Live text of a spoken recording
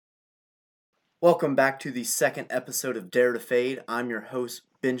Welcome back to the second episode of Dare to Fade. I'm your host,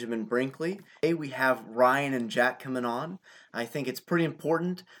 Benjamin Brinkley. Today we have Ryan and Jack coming on. I think it's pretty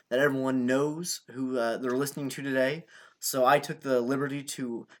important that everyone knows who they're listening to today. So I took the liberty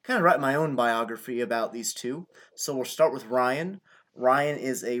to kind of write my own biography about these two. So we'll start with Ryan. Ryan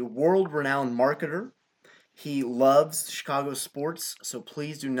is a world-renowned marketer. He loves Chicago sports, so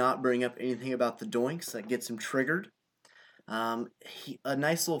please do not bring up anything about the Doinks that gets him triggered. A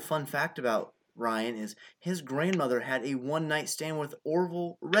nice little fun fact about Ryan is his grandmother had a one night stand with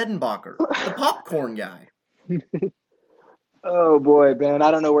Orville Redenbacher, the popcorn guy. Oh boy, Ben,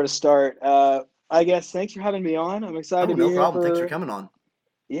 I don't know where to start. I guess thanks for having me on. I'm excited Oh, to be no here problem. Thanks for for coming on.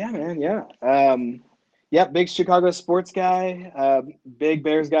 yeah, man, yeah. Yeah, big Chicago sports guy, big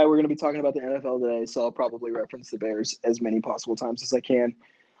Bears guy. We're going to be talking about the NFL today, so I'll probably reference the Bears as many possible times as I can.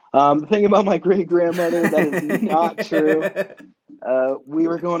 The thing about my great grandmother, that is not true. We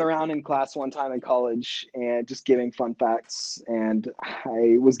were going around in class one time in college and just giving fun facts, and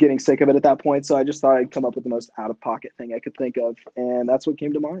I was getting sick of it at that point, so I just thought I'd come up with the most out of pocket thing I could think of, and that's what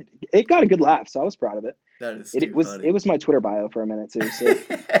came to mind. It got a good laugh, so I was proud of it. That is It too was funny. it was my Twitter bio for a minute too.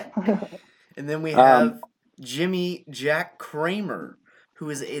 So, And then we um, have Jimmy Jack Kramer, who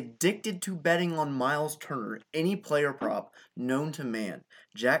is addicted to betting on Miles Turner, any player prop known to man.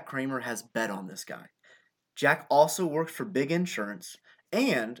 Jack Kramer has bet on this guy. Jack also worked for Big Insurance,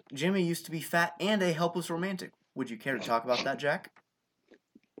 and Jimmy used to be fat and a helpless romantic. Would you care to talk about that, Jack?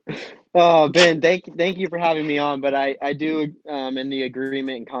 Oh, Ben, thank you for having me on. But I do in the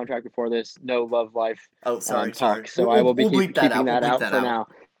agreement and contract before this, no love life Oh, sorry, sorry. talk. So We'll, I we'll, will be we'll bleep that keeping out. We'll that bleep out that for out. now.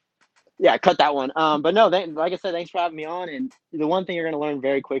 Yeah, cut that one. But no, like I said, thanks for having me on. And the one thing you're going to learn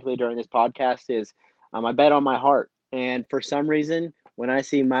very quickly during this podcast is I bet on my heart. And for some reason, when I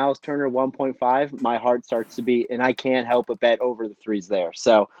see Miles Turner 1.5, my heart starts to beat, and I can't help but bet over the threes there.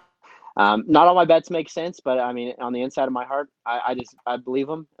 So not all my bets make sense, but I mean, on the inside of my heart, I believe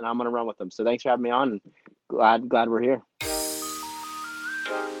them, and I'm going to run with them. So thanks for having me on. And glad we're here.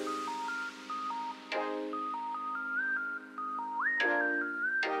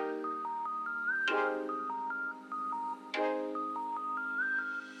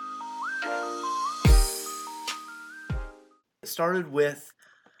 It started with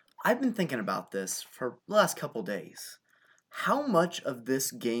I've been thinking about this for the last couple days. How much of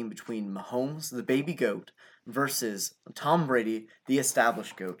this game between Mahomes, the baby goat, versus Tom Brady, the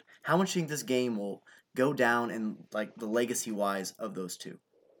established goat, how much do you think this game will go down in like the legacy wise of those two?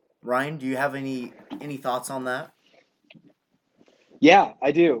 Ryan, do you have any thoughts on that? yeah,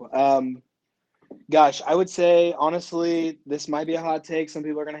 I do. Gosh, I would say honestly, this might be a hot take. Some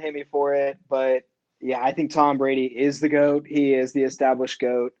people are going to hate me for it, but yeah, I think Tom Brady is the GOAT. He is the established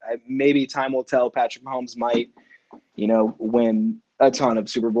GOAT. Maybe time will tell. Patrick Mahomes might, win a ton of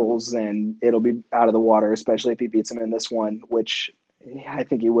Super Bowls and it'll be out of the water, especially if he beats him in this one, which I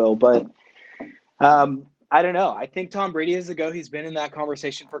think he will. But I don't know. I think Tom Brady is the GOAT. He's been in that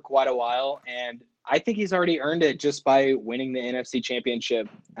conversation for quite a while, and I think he's already earned it just by winning the NFC Championship.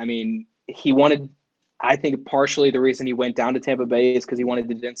 I mean, he wanted. I think partially the reason he went down to Tampa Bay is because he wanted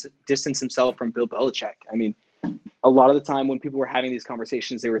to distance himself from Bill Belichick. I mean, a lot of the time when people were having these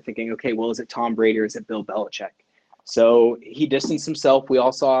conversations, they were thinking, okay, well, is it Tom Brady or is it Bill Belichick? So he distanced himself. We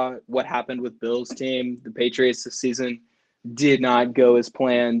all saw what happened with Bill's team. The Patriots this season did not go as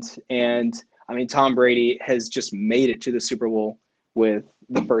planned. And I mean, Tom Brady has just made it to the Super Bowl with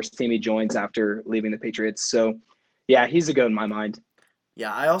the first team he joins after leaving the Patriots. So, yeah, he's a GOAT in my mind.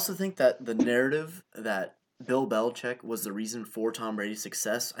 Yeah, I also think that the narrative that Bill Belichick was the reason for Tom Brady's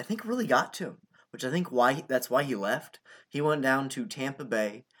success, I think really got to him, which I think that's why he left. He went down to Tampa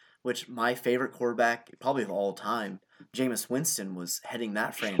Bay, which my favorite quarterback probably of all time, Jameis Winston was heading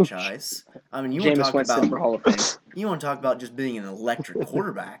that franchise. I mean, Jameis Winston for Hall of Fame. you want to talk about just being an electric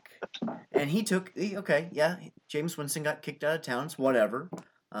quarterback. And okay, yeah, Jameis Winston got kicked out of town, it's whatever.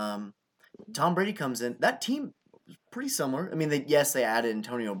 Tom Brady comes in. That team pretty similar. I mean, they added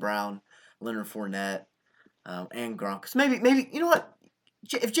Antonio Brown, Leonard Fournette, and Gronk. So maybe you know what?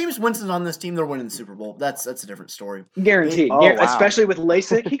 If James Winston's on this team, they're winning the Super Bowl. That's a different story. Guaranteed. Oh, wow. Especially with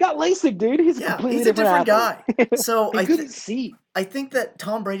LASIK. He got LASIK, dude. He's a Yeah, completely he's a different athlete. guy. So he couldn't see. I think that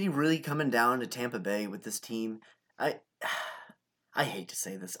Tom Brady really coming down to Tampa Bay with this team. I I hate to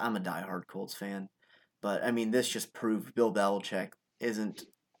say this. I'm a diehard Colts fan, but I mean this just proved Bill Belichick isn't.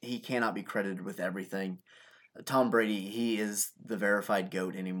 He cannot be credited with everything. Tom Brady, he is the verified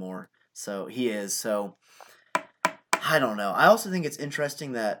GOAT anymore. So he is. So I don't know. I also think it's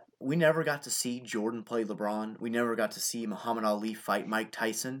interesting that we never got to see Jordan play LeBron. We never got to see Muhammad Ali fight Mike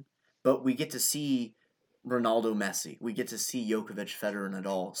Tyson. But we get to see Ronaldo, Messi. We get to see Djokovic, Federer,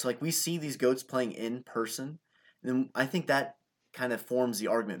 Nadal. So like we see these goats playing in person, then I think that kind of forms the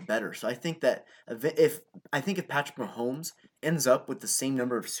argument better. So I think that if Patrick Mahomes ends up with the same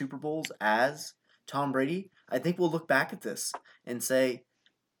number of Super Bowls as Tom Brady, I think we'll look back at this and say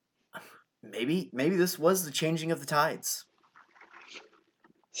maybe this was the changing of the tides.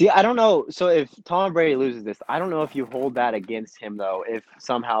 See, I don't know. So if Tom Brady loses this, I don't know if you hold that against him, though, if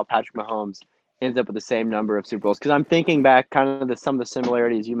somehow Patrick Mahomes ends up with the same number of Super Bowls. Because I'm thinking back kind of some of the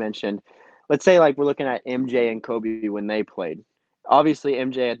similarities you mentioned. Let's say like we're looking at MJ and Kobe when they played. Obviously,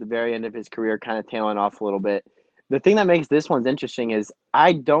 MJ at the very end of his career kind of tailing off a little bit. The thing that makes this one's interesting is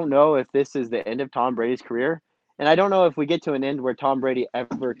I don't know if this is the end of Tom Brady's career. And I don't know if we get to an end where Tom Brady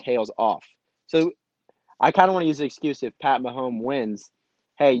ever tails off. So I kind of want to use the excuse if Pat Mahomes wins.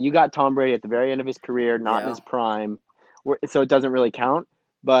 Hey, you got Tom Brady at the very end of his career, not in his prime, so it doesn't really count.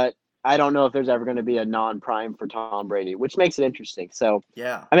 But I don't know if there's ever going to be a non-prime for Tom Brady, which makes it interesting. So,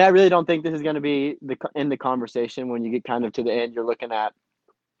 yeah, I mean, I really don't think this is going to be in the conversation when you get kind of to the end. You're looking at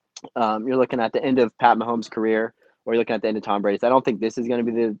the end of Pat Mahomes' career, or you're looking at the end of Tom Brady's. I don't think this is going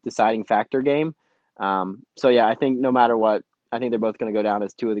to be the deciding factor game. So yeah, I think no matter what, I think they're both going to go down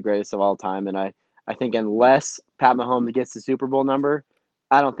as two of the greatest of all time. And I think unless Pat Mahomes gets the Super Bowl number,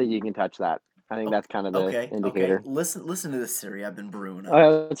 I don't think you can touch that. I think that's kind of the indicator. Okay. Listen to this theory I've been brewing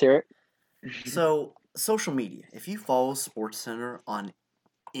up. Let's hear it. So, social media. If you follow SportsCenter on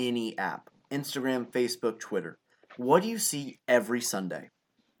any app, Instagram, Facebook, Twitter, what do you see every Sunday?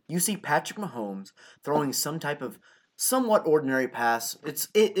 You see Patrick Mahomes throwing some type of somewhat ordinary pass.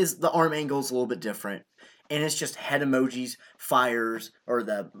 It is the arm angle is a little bit different. And it's just head emojis, fires, or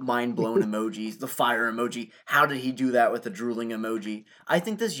the mind-blown emojis, the fire emoji. How did he do that with the drooling emoji? I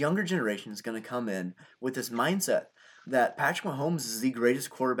think this younger generation is going to come in with this mindset that Patrick Mahomes is the greatest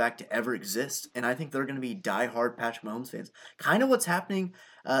quarterback to ever exist. And I think they're going to be diehard Patrick Mahomes fans. Kind of what's happened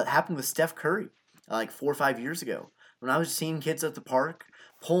with Steph Curry like 4 or 5 years ago. When I was seeing kids at the park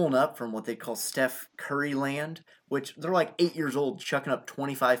pulling up from what they call Steph Curry land, which they're like 8 years old, chucking up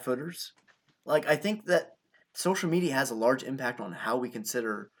 25-footers. Like, I think that social media has a large impact on how we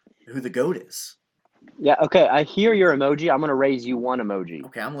consider who the GOAT is. Yeah, okay. I hear your emoji. I'm going to raise you one emoji.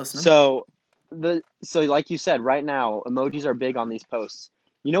 Okay, I'm listening. So like you said, right now, emojis are big on these posts.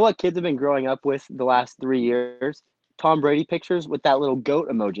 You know what kids have been growing up with the last 3 years? Tom Brady pictures with that little goat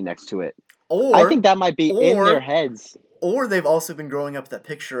emoji next to it. I think that might be in their heads. Or they've also been growing up with that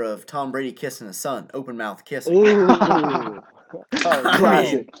picture of Tom Brady kissing his son, open mouth kissing. Ooh.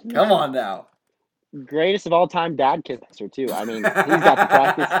 Classic. Come on now. Greatest of all time dad kisser too. I mean, he's got the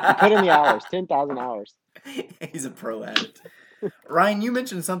practice. He put in the hours, 10,000 hours. He's a pro at it. Ryan, you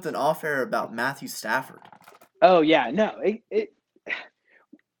mentioned something off air about Matthew Stafford. Oh yeah, no.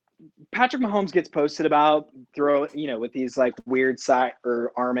 Patrick Mahomes gets posted about with these like weird side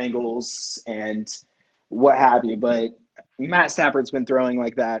or arm angles and what have you, but Matt Stafford's been throwing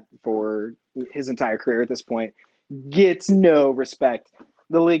like that for his entire career at this point. Gets no respect.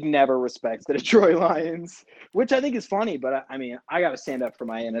 The league never respects the Detroit Lions, which I think is funny, but I mean, I got to stand up for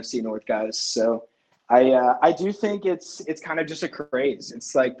my NFC North guys. So I do think it's kind of just a craze.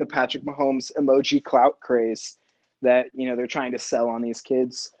 It's like the Patrick Mahomes emoji clout craze that, they're trying to sell on these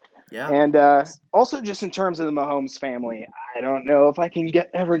kids. Yeah. And also just in terms of the Mahomes family, I don't know if I can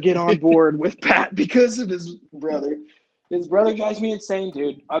ever get on board with Pat because of his brother. His brother drives me insane,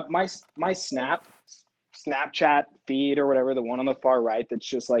 dude. My Snapchat feed or whatever, the one on the far right that's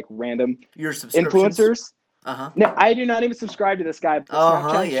just like random your subscriptions? Influencers. Uh-huh. No, I do not even subscribe to this guy. But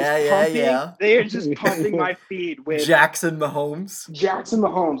Snapchat is just pumping. They are just pumping my feed with Jackson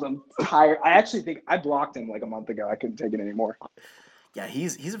Mahomes. I'm tired. I actually think I blocked him like a month ago. I couldn't take it anymore. Yeah,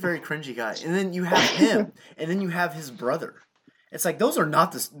 he's a very cringy guy. And then you have him, and then you have his brother. It's like those are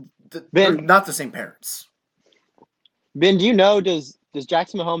not they're not the same parents. Ben, do you know does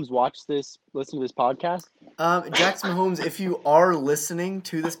Jackson Mahomes listen to this podcast? Jackson Mahomes, if you are listening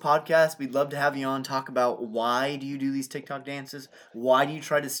to this podcast, we'd love to have you on, talk about why do you do these TikTok dances? Why do you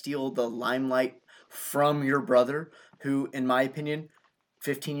try to steal the limelight from your brother, who, in my opinion,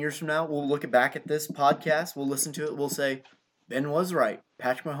 15 years from now, we'll look back at this podcast, we'll listen to it, we'll say, Ben was right.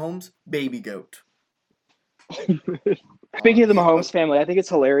 Patrick Mahomes, baby goat. Speaking of the Mahomes family, I think it's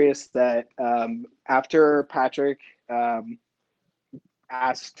hilarious that after Patrick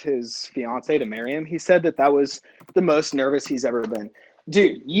asked his fiance to marry him, he said that was the most nervous he's ever been.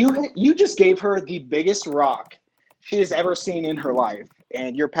 Dude, you just gave her the biggest rock she has ever seen in her life,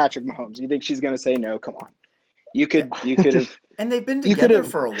 and you're Patrick Mahomes. You think she's going to say no? Come on. You could have. And they've been together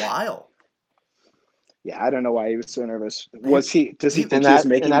for a while. Yeah, I don't know why he was so nervous. Does he think he was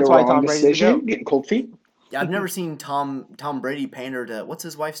making the wrong decision, getting cold feet? Yeah, I've never seen Tom Brady pander to what's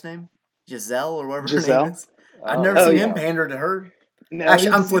his wife's name? Giselle or whatever her name Giselle. is. I've never Oh seen him yeah. pander to her. No, Actually,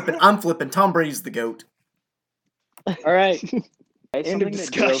 I'm he's flipping. I'm flipping. Tom Brady's the GOAT. All right. Hey, End of something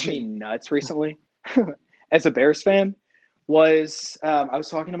that drove me discussion. nuts recently. As a Bears fan, was I was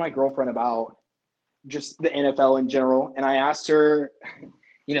talking to my girlfriend about just the NFL in general, and I asked her,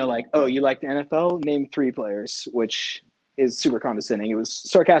 like, oh, you like the NFL? Name 3 players, which is super condescending. It was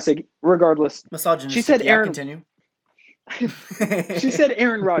sarcastic, regardless. She Misogynistic. said Yeah, Aaron. continue. She said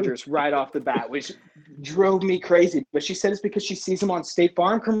Aaron Rodgers right off the bat, which drove me crazy. But she said it's because she sees him on State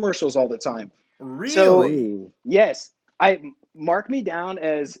Farm commercials all the time. So Really? Ooh. yes, I mark me down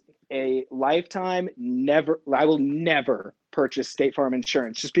as a lifetime never. I will never purchase State Farm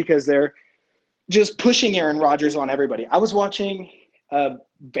insurance just because they're just pushing Aaron Rodgers on everybody. I was watching a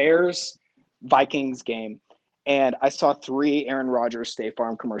Bears Vikings game, and I saw 3 Aaron Rodgers State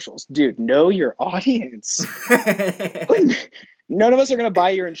Farm commercials. Dude, know your audience. None of us are going to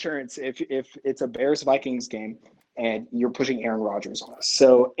buy your insurance if it's a Bears Vikings game and you're pushing Aaron Rodgers on us.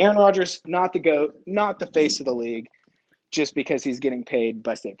 So Aaron Rodgers, not the GOAT, not the face of the league, just because he's getting paid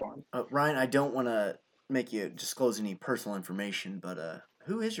by State Farm. Ryan, I don't want to make you disclose any personal information, but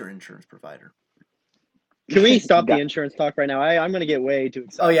who is your insurance provider? Can we stop the insurance talk right now? I'm going to get way too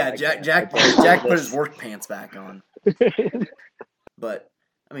excited. Oh yeah, I Jack can't. put his work pants back on. But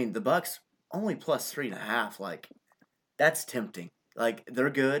I mean, the Bucks only plus 3.5. Like, that's tempting. Like, they're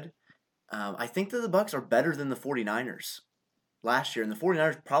good. I think that the Bucks are better than the 49ers last year, and the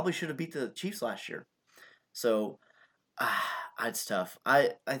 49ers probably should have beat the Chiefs last year. So, it's tough.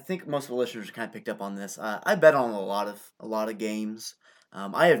 I think most of the listeners kind of picked up on this. I bet on a lot of games.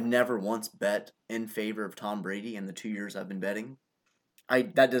 I have never once bet in favor of Tom Brady in the 2 years I've been betting.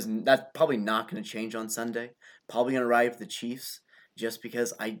 That's probably not going to change on Sunday. Probably going to ride with the Chiefs just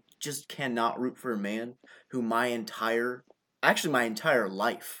because I just cannot root for a man who my entire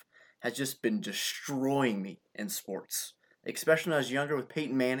life has just been destroying me in sports. Especially when I was younger with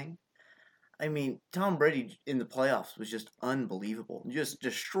Peyton Manning. I mean, Tom Brady in the playoffs was just unbelievable. He just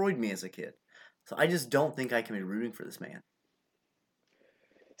destroyed me as a kid. So I just don't think I can be rooting for this man.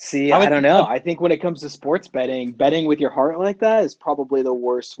 See, I don't know. I think when it comes to sports betting with your heart like that is probably the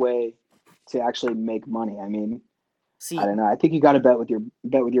worst way to actually make money. I mean, I don't know. I think you got to bet with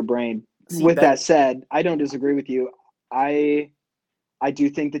your brain. That said, I don't disagree with you. I do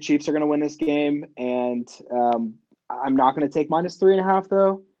think the Chiefs are going to win this game, and I'm not going to take minus 3.5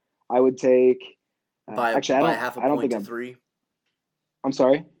 though. I would take. Buy half a point to 3. I'm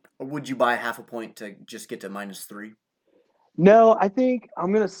sorry. Or would you buy half a point to just get to minus 3? No, I think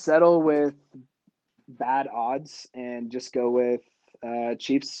I'm going to settle with bad odds and just go with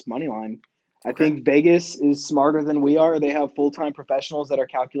Chiefs money line. I think Vegas is smarter than we are. They have full-time professionals that are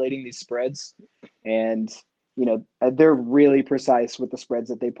calculating these spreads, and they're really precise with the spreads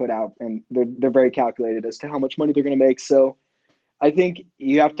that they put out, and they're very calculated as to how much money they're going to make. So I think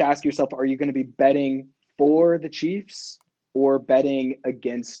you have to ask yourself, are you going to be betting for the Chiefs or betting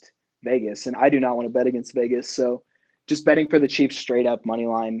against Vegas? And I do not want to bet against Vegas, so just betting for the Chiefs straight up money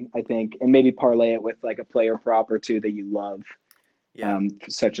line, I think, and maybe parlay it with like a player prop or 2 that you love,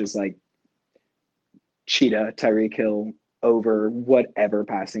 such as like Cheetah, Tyreek Hill over whatever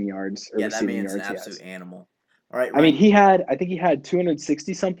passing yards or receiving yards. Yeah, that man's an absolute animal. All right, Ryan. I mean, I think he had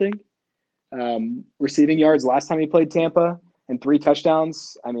 260 something receiving yards last time he played Tampa and 3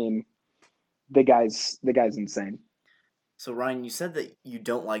 touchdowns. I mean, the guy's insane. So Ryan, you said that you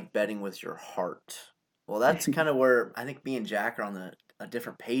don't like betting with your heart. Well, that's kind of where I think me and Jack are on a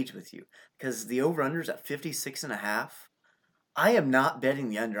different page with you, because the over/under is at 56.5. I am not betting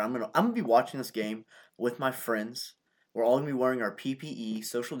the under. I'm gonna be watching this game with my friends. We're all gonna be wearing our PPE,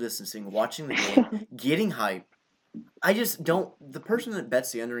 social distancing, watching the game, getting hype. I just don't. The person that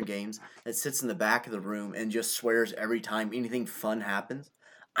bets the under in games, that sits in the back of the room and just swears every time anything fun happens,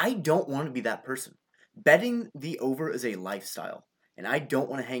 I don't want to be that person. Betting the over is a lifestyle, and I don't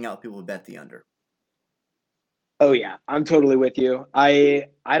want to hang out with people who bet the under. Oh yeah, I'm totally with you. I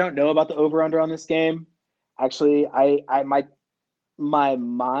don't know about the over under on this game. Actually, my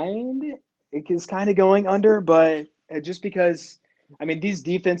mind is kind of going under, but just because these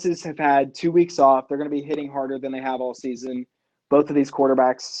defenses have had 2 weeks off, they're going to be hitting harder than they have all season. Both of these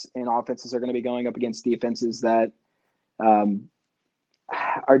quarterbacks and offenses are going to be going up against defenses that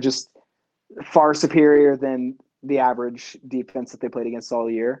are just far superior than the average defense that they played against all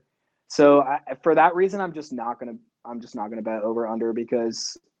year. So for that reason, I'm just not gonna bet over under,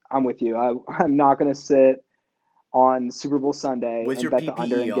 because I'm with you. I'm not gonna sit on Super Bowl Sunday with and your bet PPE the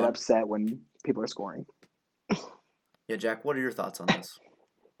under and get on. upset when people are scoring. Yeah, Jack, what are your thoughts on this?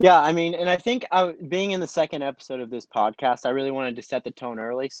 Yeah, I mean, and I think being in the second episode of this podcast, I really wanted to set the tone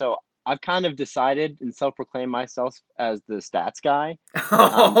early. So I've kind of decided and self-proclaimed myself as the stats guy.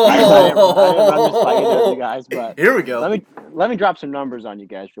 I didn't run this by either of you guys, but Here we go. let me drop some numbers on you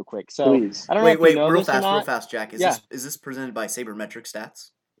guys real quick. So Please. I don't know if you know real this or fast, not. real fast, Jack. Yeah. Is this presented by Sabermetric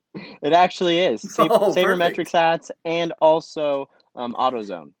Stats? It actually is Sabermetric Perfect. Stats and also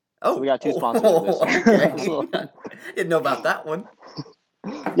AutoZone. Oh, So we got two sponsors for this one. Okay. Didn't know about that one.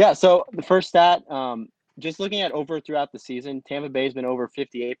 Yeah, so the first stat, just looking at over throughout the season, Tampa Bay's been over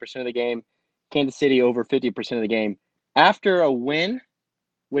 58% of the game, Kansas City over 50% of the game. After a win,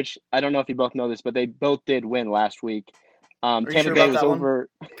 which I don't know if you both know this, but they both did win last week. Are you Tampa sure Bay about was that one? over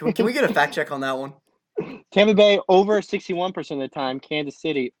Can we get a fact check on that one? Tampa Bay over 61% of the time, Kansas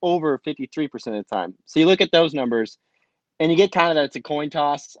City over 53% of the time. So you look at those numbers and you get kind of that it's a coin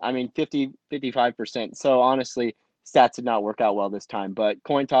toss. I mean, 55%. So honestly, stats did not work out well this time. But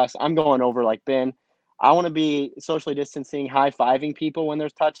coin toss, I'm going over like Ben. I want to be socially distancing, high-fiving people when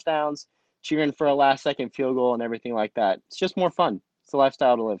there's touchdowns, cheering for a last-second field goal and everything like that. It's just more fun. It's a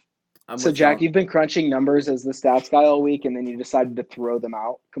lifestyle to live. I'm So with Jack, you. you've been crunching numbers as the stats guy all week, and then you decided to throw them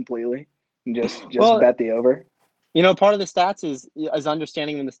out completely and just Well, bet the over. You know, part of the stats is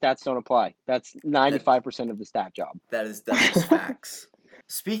understanding when the stats don't apply. That's 95% of the stat job. That's just facts.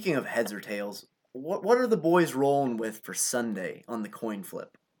 Speaking of heads or tails, what are the boys rolling with for Sunday on the coin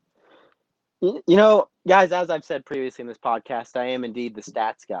flip? You know, guys, as I've said previously in this podcast, I am indeed the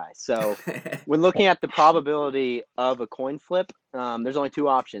stats guy. So when looking at the probability of a coin flip, there's only two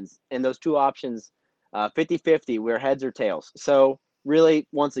options. And those two options, 50-50, we're heads or tails. So really,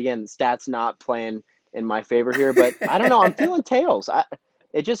 once again, stats not playing in my favor here. But I don't know. I'm feeling tails.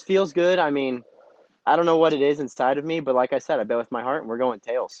 It just feels good. I mean, I don't know what it is inside of me. But like I said, I bet with my heart, and we're going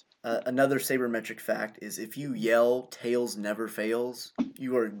tails. Another sabermetric fact is if you yell "tails never fails,"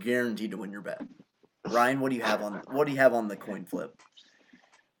 you are guaranteed to win your bet. Ryan, what do you have on the coin flip?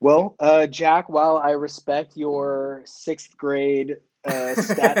 Well, Jack, while I respect your sixth grade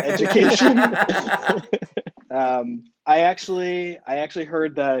stat education, I actually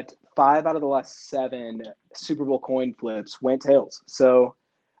heard that 5 out of the last 7 Super Bowl coin flips went tails. So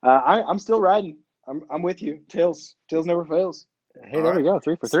I'm still riding. I'm with you. Tails never fails. Hey, there we go.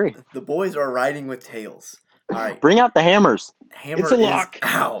 3 for 3. The boys are riding with tails. All right. Bring out the hammers. Hammer It's a is lock.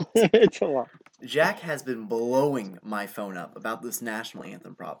 out. It's a lot. Jack has been blowing my phone up about this national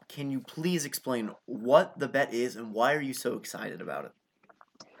anthem prop. Can you please explain what the bet is and why are you so excited about it?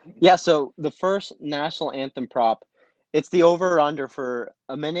 Yeah, so the first national anthem prop, it's the over or under for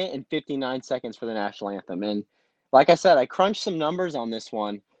 1 minute and 59 seconds for the national anthem. And like I said, I crunched some numbers on this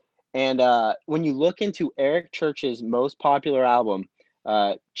one. And when you look into Eric Church's most popular album,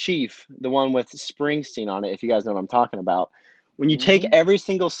 Chief, the one with Springsteen on it, if you guys know what I'm talking about, when you take every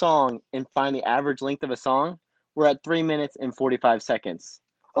single song and find the average length of a song, we're at 3 minutes and 45 seconds.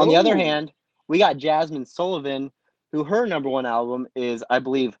 On the other hand, we got Jasmine Sullivan, who her number one album is, I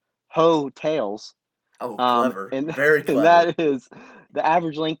believe, Ho Tales. Oh, clever. Very clever. And that is the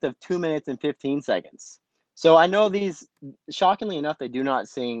average length of 2 minutes and 15 seconds. So I know these, shockingly enough, they do not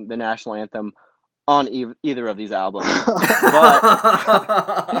sing the national anthem on either of these albums.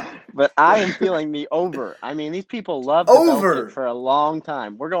 But I am feeling the over. I mean, these people love the Over for a long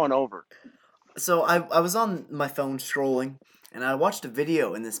time. We're going over. So I was on my phone scrolling, and I watched a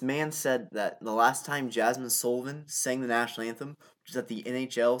video, and this man said that the last time Jasmine Sullivan sang the national anthem, which is at the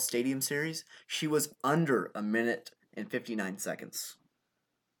NHL Stadium Series, she was under 1 minute and 59 seconds.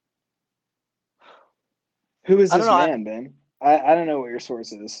 Who is this man, Ben? I don't know what your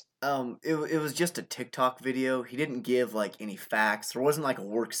source is. It was just a TikTok video. He didn't give like any facts. There wasn't like a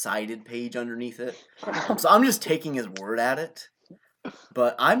works cited page underneath it. So I'm just taking his word at it.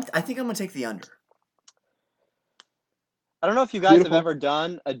 But I think I'm gonna take the under. I don't know if you guys have ever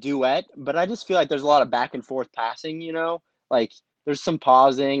done a duet, but I just feel like there's a lot of back and forth passing, you know? Like there's some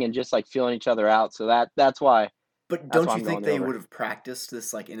pausing and just like feeling each other out. So that's why. But don't you think they would have practiced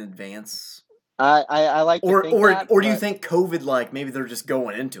this like in advance? I like to think that, or do you think COVID, like maybe they're just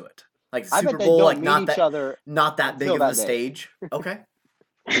going into it, like the I Super bet they Bowl, don't like meet not that big of that a day. stage? Okay,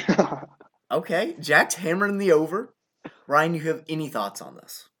 okay. Jack's hammering the over. Ryan, you have any thoughts on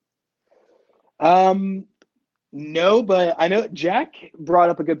this? No, but I know Jack brought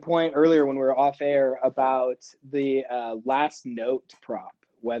up a good point earlier when we were off air about the last note prop,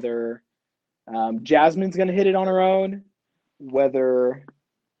 whether Jasmine's going to hit it on her own, whether.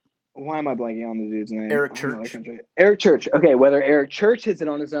 Why am I blanking on the dude's name? Eric Church. Eric Church. Okay, whether Eric Church hits it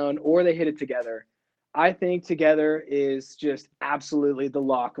on his own or they hit it together. I think together is just absolutely the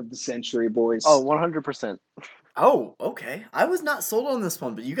lock of the century, boys. Oh, 100%. Oh, okay. I was not sold on this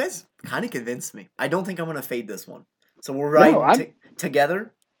one, but you guys kind of convinced me. I don't think I'm gonna fade this one. So we're No, riding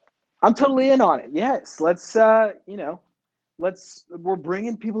together. I'm totally in on it. Yes, let's we're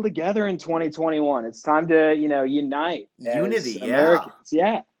bringing people together in 2021. It's time to unite Unity, as yeah. Americans.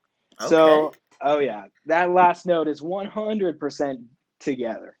 Yeah. Okay. So, oh yeah, that last note is 100%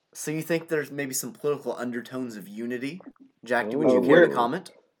 together. So you think there's maybe some political undertones of unity? Jack, would you Oh, care to we're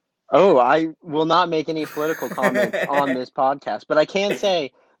comment? Oh, I will not make any political comments on this podcast, but I can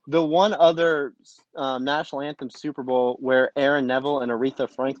say the one other national anthem Super Bowl where Aaron Neville and Aretha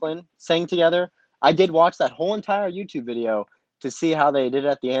Franklin sang together. I did watch that whole entire YouTube video to see how they did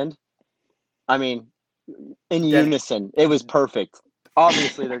at the end. I mean, in That- unison, it was perfect.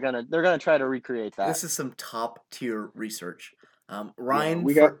 Obviously, they're gonna try to recreate that. This is some top tier research. Yeah, Ryan,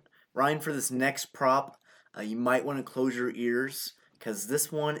 we got for this next prop, you might want to close your ears because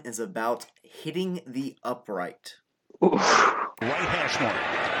this one is about hitting the upright. Right hash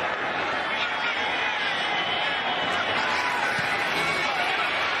mark.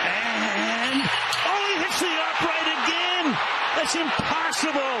 And he hits the upright again. That's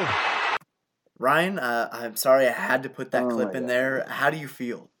impossible. Ryan, I'm sorry I had to put that Oh clip my in God. there. How do you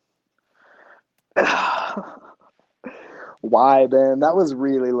feel? Why, Ben? That was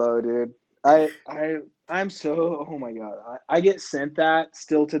really low, dude. I'm so, oh my God. I get sent that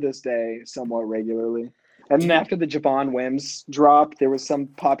still to this day somewhat regularly. And Do then you- after the Javon Wims drop, there was some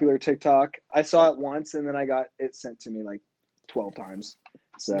popular TikTok. I saw it once and then I got it sent to me like 12 times.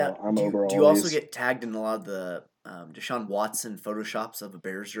 So Now, I'm do over you all also these. get tagged in a lot of the Deshaun Watson photoshops of a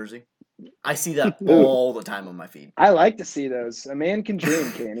Bears jersey? I see that all the time on my feed. I like to see those. A man can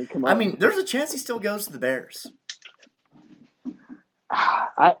dream, can he? Come on. I mean, there's a chance he still goes to the Bears.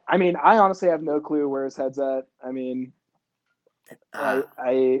 I mean, I honestly have no clue where his head's at. I mean, Uh,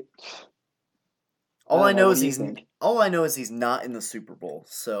 I all I don't know. know What is do you he's think? all I know is he's not in the Super Bowl.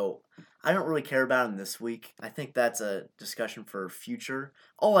 So I don't really care about him this week. I think that's a discussion for future.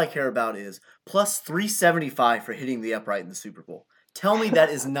 All I care about is plus 375 for hitting the upright in the Super Bowl. Tell me that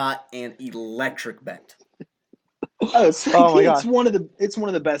is not an electric bet. Oh, it's, Oh my it's God. one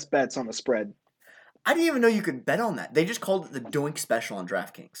of the best bets on the spread. I didn't even know you could bet on that. They just called it the Doink Special on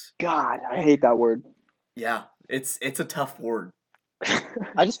DraftKings. God, I hate that word. Yeah, it's a tough word.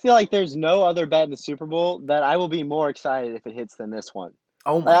 I just feel like there's no other bet in the Super Bowl that I will be more excited if it hits than this one.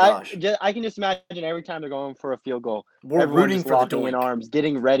 Oh my gosh. I can just imagine every time they're going for a field goal, We're everyone rooting just for the locking in Doink. arms,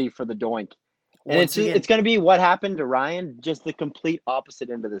 getting ready for the doink. And Once again, it's going to be what happened to Ryan, just the complete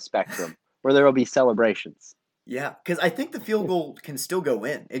opposite end of the spectrum, where there will be celebrations. yeah, because I think the field goal can still go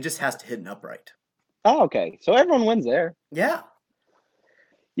in. It just has to hit an upright. Oh, okay. So everyone wins there. Yeah.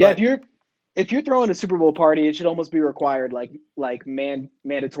 Yeah, But- if you're throwing a Super Bowl party, it should almost be required like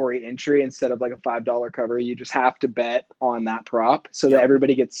mandatory entry instead of like a $5 cover. You just have to bet on that prop so Yep. that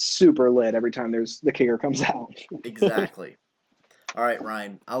everybody gets super lit every time the kicker comes out. Exactly. All right,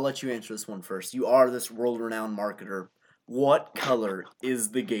 Ryan, I'll let you answer this one first. You are this world-renowned marketer. What color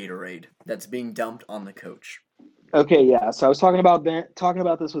is the Gatorade that's being dumped on the coach? Okay, yeah. So I was talking about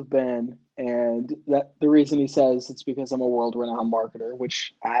this with Ben, and that the reason he says it's because I'm a world-renowned marketer,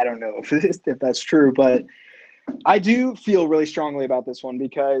 which I don't know if that's true, but I do feel really strongly about this one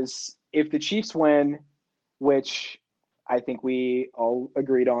because if the Chiefs win, which I think we all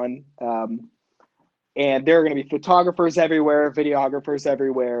agreed on, and there are going to be photographers everywhere, videographers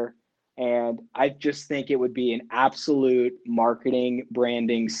everywhere, and I just think it would be an absolute marketing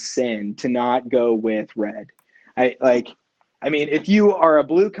branding sin to not go with red. I mean, if you are a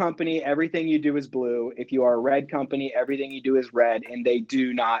blue company, everything you do is blue. If you are a red company, everything you do is red, and they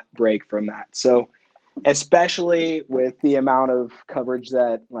do not break from that. So, especially with the amount of coverage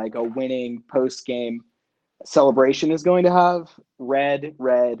that like a winning post-game celebration is going to have, red,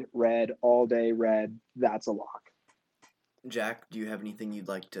 red, red, all day red, that's a lock. Jack, do you have anything you'd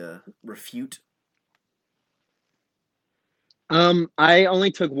like to refute? I only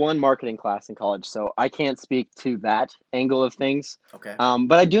took one marketing class in college, so I can't speak to that angle of things. Okay.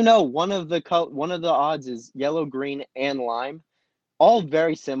 But I do know one of the odds is yellow, green, and lime, all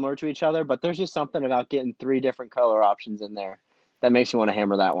very similar to each other. But there's just something about getting 3 different color options in there that makes you want to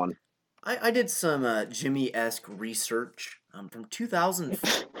hammer that one. I did some Jimmy-esque research from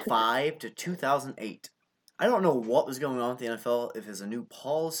 2005 to 2008. I don't know what was going on with the NFL, if it's a new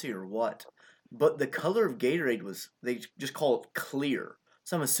policy or what, but the color of Gatorade they just call it clear.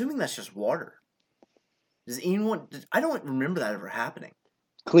 So I'm assuming that's just water. Does anyone, I don't remember that ever happening.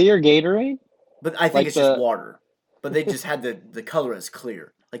 Clear Gatorade? But I think Like it's just the- water. But they just had the color as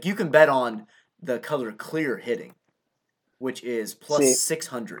clear. Like you can bet on the color clear hitting, which is plus See.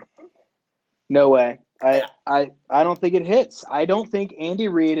 600. No way. I don't think it hits. I don't think Andy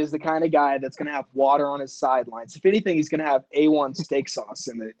Reid is the kind of guy that's going to have water on his sidelines. If anything, he's going to have A1 steak sauce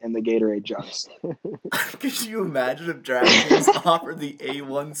in the Gatorade jugs. Could you imagine if DraftKings offered the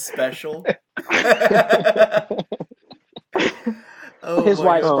A1 special? Oh His my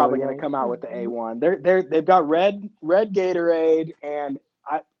wife's God. probably going to come out with the A1. They've got red Gatorade, and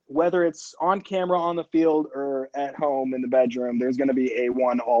whether it's on camera on the field or at home in the bedroom, there's going to be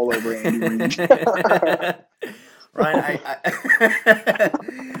A1 all over Andy Reid. Ryan,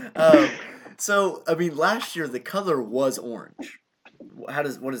 so I mean, last year the color was orange.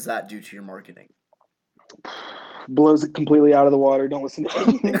 What does that do to your marketing? Blows it completely out of the water. Don't listen to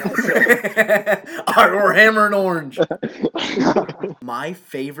anything I say. All right, we're hammering orange. My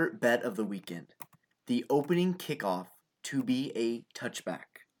favorite bet of the weekend: the opening kickoff to be a touchback.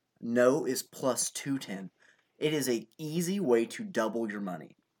 No is plus 210. It is an easy way to double your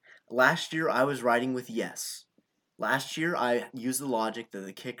money. Last year, I was riding with yes. Last year, I used the logic that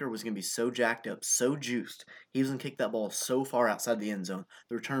the kicker was going to be so jacked up, so juiced, he was going to kick that ball so far outside the end zone,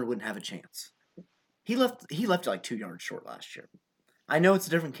 the returner wouldn't have a chance. He left it like 2 yards short last year. I know it's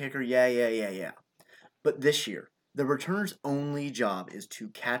a different kicker, yeah. But this year, the returner's only job is to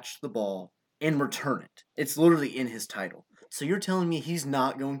catch the ball and return it. It's literally in his title. So you're telling me he's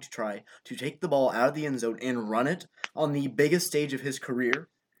not going to try to take the ball out of the end zone and run it on the biggest stage of his career?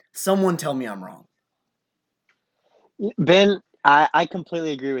 Someone tell me I'm wrong. Ben, I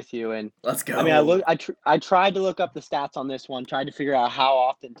completely agree with you. And Let's go. I mean, I tried to look up the stats on this one, tried to figure out how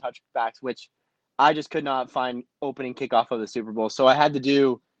often touchbacks, which I just could not find opening kickoff of the Super Bowl. So I had to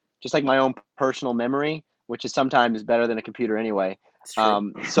do just like my own personal memory, which is sometimes better than a computer anyway.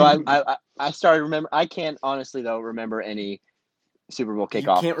 So I started remember. I can't honestly though remember any Super Bowl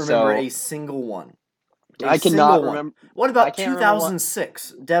kickoff. You can't remember a single one. I cannot remember. What about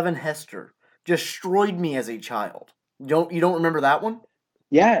 2006? Devin Hester destroyed me as a child. You don't remember that one?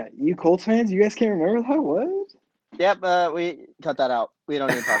 Yeah, you Colts fans, you guys can't remember that? What? Yep, we cut that out. We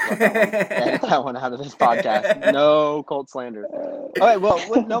don't even talk about that one. Edit that one out of this podcast. No Colt slander. All right, well,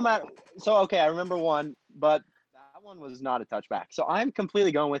 no matter. So, okay, I remember one, but that one was not a touchback. So I'm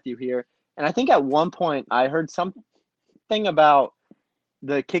completely going with you here. And I think at one point I heard something about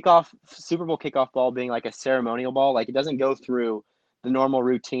the Super Bowl kickoff ball being like a ceremonial ball. Like it doesn't go through the normal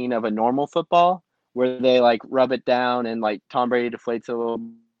routine of a normal football where they like rub it down and like Tom Brady deflates a little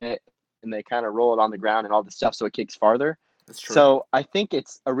bit and they kind of roll it on the ground and all this stuff so it kicks farther. That's true. So I think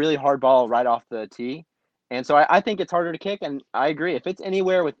it's a really hard ball right off the tee. And so I think it's harder to kick, and I agree. If it's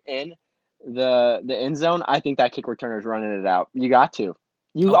anywhere within the end zone, I think that kick returner is running it out. You got to.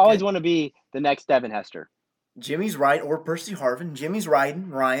 You always want to be the next Devin Hester. Jimmy's right, or Percy Harvin. Jimmy's riding.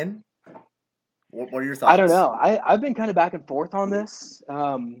 Ryan, what are your thoughts? I don't know. I've been kind of back and forth on this.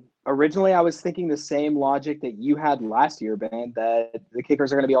 Originally, I was thinking the same logic that you had last year, Ben, that the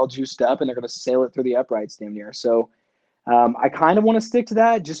kickers are going to be all juiced up and they're going to sail it through the uprights damn near. So I kind of want to stick to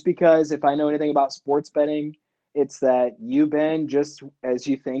that just because if I know anything about sports betting, it's that you, Ben, just as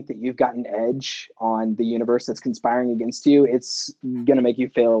you think that you've got an edge on the universe that's conspiring against you, it's going to make you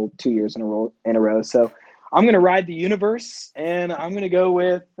fail 2 years in a row. So I'm going to ride the universe, and I'm going to go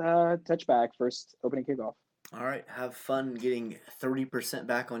with touchback first opening kickoff. All right, have fun getting 30%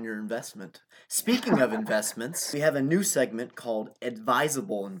 back on your investment. Speaking of investments, we have a new segment called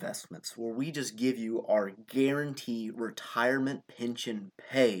Advisable Investments, where we just give you our guarantee retirement pension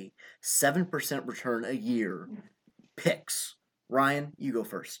pay, 7% return a year picks. Ryan, you go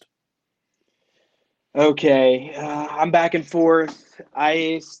first. Okay, I'm back and forth.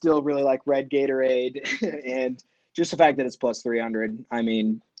 I still really like red Gatorade, and just the fact that it's plus 300, I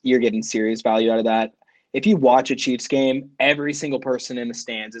mean, you're getting serious value out of that. If you watch a Chiefs game, every single person in the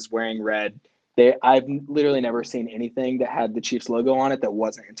stands is wearing red. I've literally never seen anything that had the Chiefs logo on it that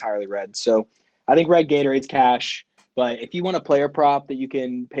wasn't entirely red. So I think red Gatorade's cash. But if you want a player prop that you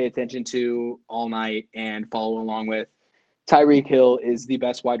can pay attention to all night and follow along with, Tyreek Hill is the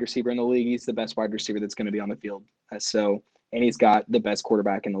best wide receiver in the league. He's the best wide receiver that's going to be on the field. And he's got the best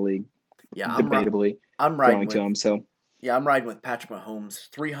quarterback in the league. Yeah, debatably. I'm riding to him. So yeah, I'm riding with Patrick Mahomes.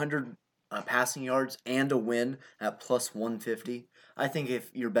 300 passing yards and a win at plus 150. I think if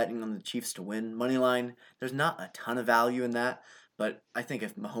you're betting on the Chiefs to win money line, there's not a ton of value in that. But I think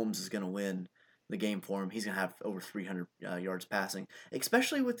if Mahomes is going to win the game for him, he's going to have over 300 yards passing.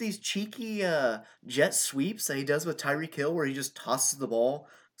 Especially with these cheeky jet sweeps that he does with Tyreek Hill, where he just tosses the ball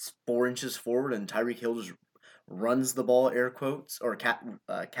 4 inches forward and Tyreek Hill just runs the ball, air quotes, or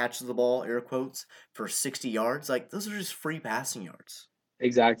catches the ball, air quotes, for 60 yards. Like, those are just free passing yards.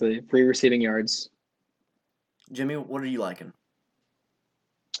 Exactly. Free receiving yards. Jimmy, what are you liking?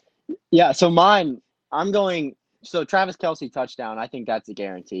 Yeah, so mine, I'm going. So Travis Kelce touchdown. I think that's a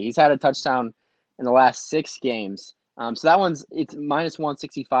guarantee. He's had a touchdown in the last 6 games. So that it's minus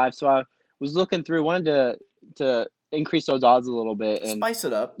 165. So I was looking through, wanted to increase those odds a little bit and Spice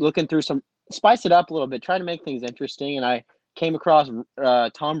it up. looking through spice it up a little bit, try to make things interesting. And I came across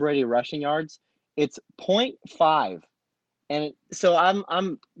Tom Brady rushing yards. It's 0.5. And so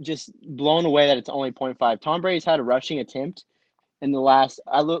I'm just blown away that it's only 0.5. Tom Brady's had a rushing attempt in the last,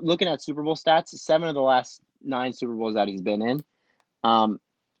 looking at Super Bowl stats, 7 of the last 9 Super Bowls that he's been in.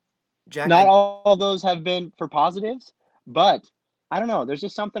 Jack, Not all of those have been for positives, but I don't know. There's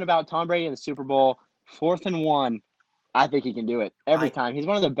just something about Tom Brady in the Super Bowl, 4th and 1. I think he can do it every time. He's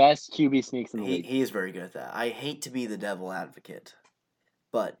one of the best QB sneaks in the league. He is very good at that. I hate to be the devil advocate,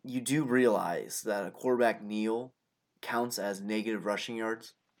 but you do realize that a quarterback kneel counts as negative rushing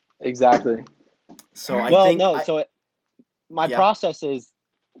yards. Exactly. So my process is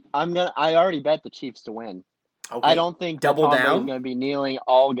I already bet the Chiefs to win. Okay. I don't think double Tom down Brady's going to be kneeling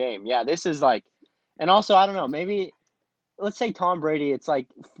all game. Yeah, this is like, and also I don't know. Maybe let's say Tom Brady. It's like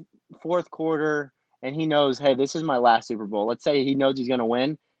 4th quarter, and he knows, hey, this is my last Super Bowl. Let's say he knows he's going to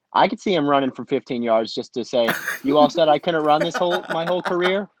win. I could see him running for 15 yards just to say, "You all said I couldn't run my whole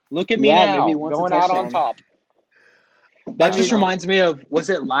career. Look at me now, maybe once going out on top." That just reminds me of, was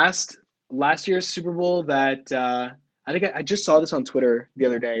it last year's Super Bowl that I think I just saw this on Twitter the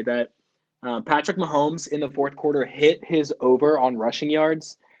other day that Patrick Mahomes in the 4th quarter hit his over on rushing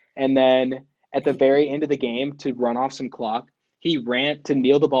yards, and then at the very end of the game to run off some clock, he ran to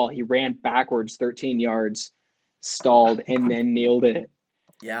kneel the ball. He ran backwards 13 yards, stalled, and then kneeled it.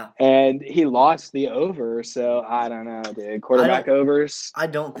 Yeah. And he lost the over, so I don't know, dude. Quarterback overs. I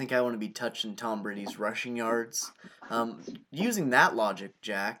don't think I want to be touching Tom Brady's rushing yards. Using that logic,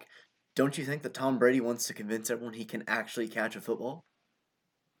 Jack, don't you think that Tom Brady wants to convince everyone he can actually catch a football?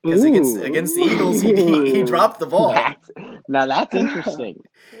 Because against the Eagles, he dropped the ball. Now that's interesting.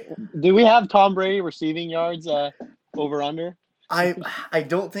 Do we have Tom Brady receiving yards over under? I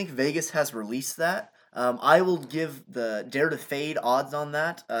don't think Vegas has released that. I will give the Dare to Fade odds on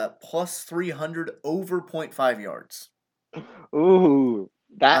that plus 300 over 0.5 yards. Ooh,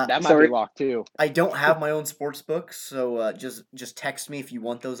 that might be locked too. I don't have my own sports book, so just text me if you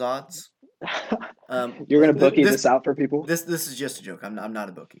want those odds. You're gonna bookie this out for people? This is just a joke. I'm not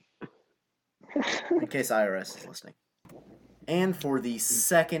a bookie. In case IRS is listening. And for the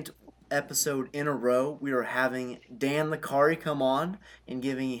second episode in a row, we are having Dan Licari come on and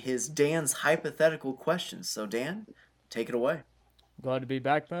giving his Dan's hypothetical questions. So Dan, take it away. Glad to be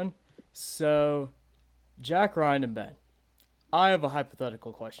back, Ben. So, Jack, Ryan, and Ben, I have a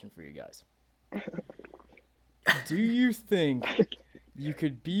hypothetical question for you guys. Do you think you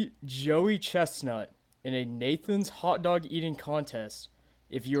could beat Joey Chestnut in a Nathan's hot dog eating contest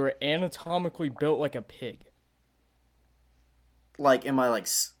if you were anatomically built like a pig? Like, am I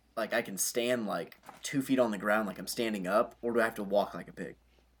like I can stand like 2 feet on the ground like I'm standing up, or do I have to walk like a pig?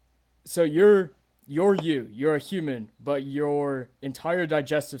 So you're a human, but your entire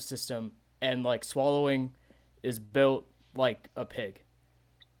digestive system and like swallowing is built like a pig.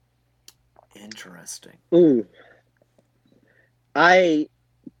 Interesting. Ooh. Does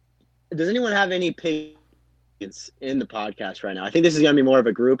anyone have any pigs in the podcast right now? I think this is going to be more of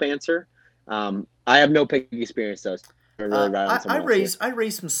a group answer. I have no pig experience though. Really I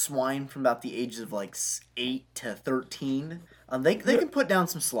raised some swine from about the ages of like 8 to 13. They can put down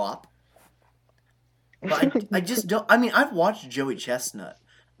some slop. But I just don't. I mean, I've watched Joey Chestnut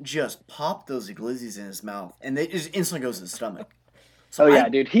just pop those glizzies in his mouth, and they just instantly goes to the stomach. So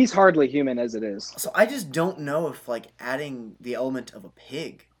dude, he's hardly human as it is. So I just don't know if like adding the element of a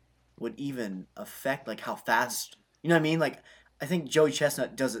pig would even affect like how fast. You know what I mean? Like, I think Joey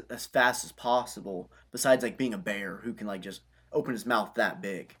Chestnut does it as fast as possible. Besides like being a bear who can like just open his mouth that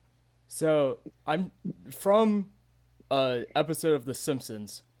big. So I'm from an episode of The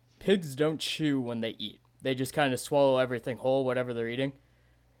Simpsons. Pigs don't chew when they eat. They just kind of swallow everything whole, whatever they're eating.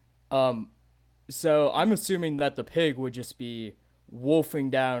 So I'm assuming that the pig would just be wolfing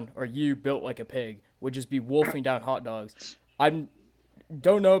down, or you built like a pig would just be wolfing down hot dogs. I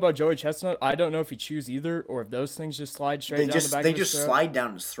don't know about Joey Chestnut. I don't know if he chews either, or if those things just slide straight down the back of his throat. They just slide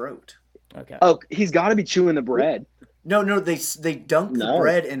down his throat. Okay. Oh, he's got to be chewing the bread. No, they dunk the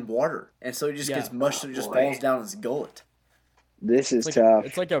bread in water, and so it just gets mushed and it just falls down his gullet. This is tough.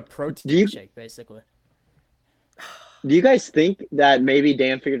 It's like a protein shake, basically. Do you guys think that maybe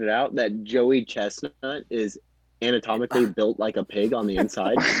Dan figured it out, that Joey Chestnut is anatomically built like a pig on the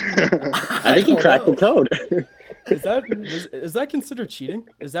inside? I think he cracked the code. Is that considered cheating?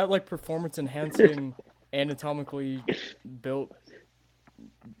 Is that like performance enhancing, anatomically built?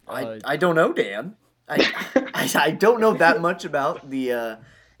 I don't know, Dan. I don't know that much about the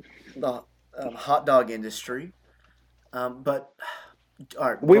hot dog industry, but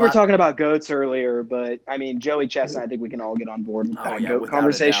all right, We were talking about goats earlier, but I mean Joey Chestnut. I think we can all get on board with Oh, that yeah, goat without a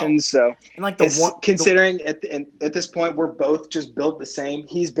conversation. doubt. So and like considering at this point we're both just built the same.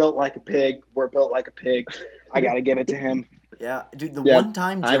 He's built like a pig. We're built like a pig. I got to give it to him. yeah, dude, the Yeah, one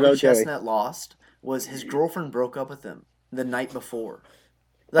time I Joey vote Joey. Chestnut lost was his girlfriend broke up with him the night before.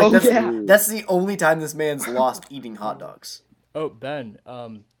 Like, yeah. that's the only time this man's lost eating hot dogs. Oh, Ben,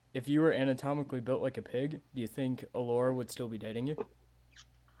 if you were anatomically built like a pig, do you think Alora would still be dating you?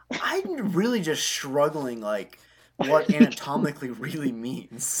 I'm really just struggling, like, what anatomically really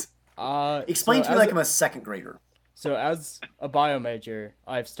means. Explain so to me as like a- I'm a second grader. So as a bio major,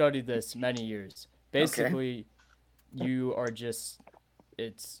 I've studied this many years. Basically, you are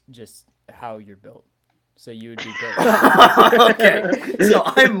it's just how you're built. So you would be built. Okay, so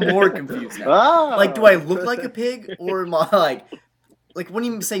I'm more confused now. Oh. Like, do I look like a pig, or am I like when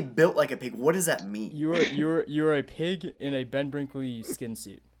you say built like a pig? What does that mean? You're a pig in a Ben Brinkley skin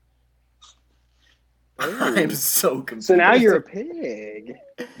suit. I'm so confused. So now you're a pig.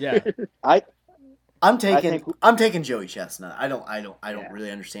 Yeah. I'm taking think- I'm taking Joey Chestnut. I don't Yeah.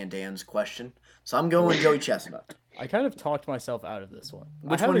 really understand Dan's question, so I'm going Joey Chestnut. I kind of talked myself out of this one.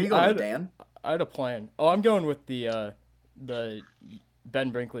 Which I had one are a- you going I with, had- Dan? I had a plan. Oh, I'm going with the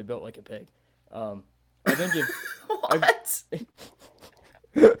Ben Brinkley built like a pig. I think if What?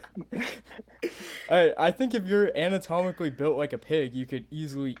 I think if you're anatomically built like a pig, you could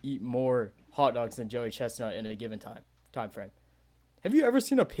easily eat more hot dogs than Joey Chestnut in a given time frame. Have you ever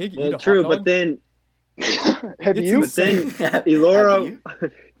seen a pig eat Well, a true, hot but dog? then Have It's you? insane. Have Elora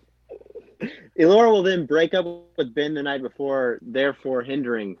you? Elora will then break up with Ben the night before, therefore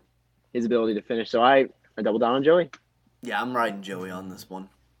hindering his ability to finish. So I double down on Joey. Yeah, I'm riding Joey on this one.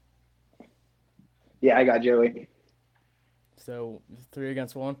 Yeah, I got Joey. So 3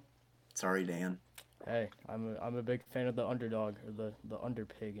 against 1. Sorry, Dan. Hey, I'm a big fan of the underdog or the under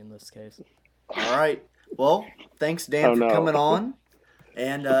pig in this case. All right. Well, thanks, Dan, Oh, for no. coming on.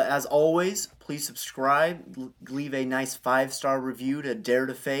 And as always, please subscribe, leave a nice 5-star review to Dare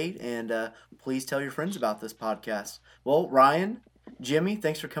to Fade, and please tell your friends about this podcast. Well, Ryan, Jimmy,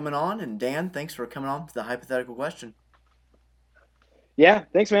 thanks for coming on, and Dan, thanks for coming on to the hypothetical question. Yeah,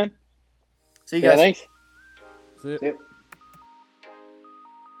 thanks, man. See you Yeah, guys. thanks. See ya. Yep.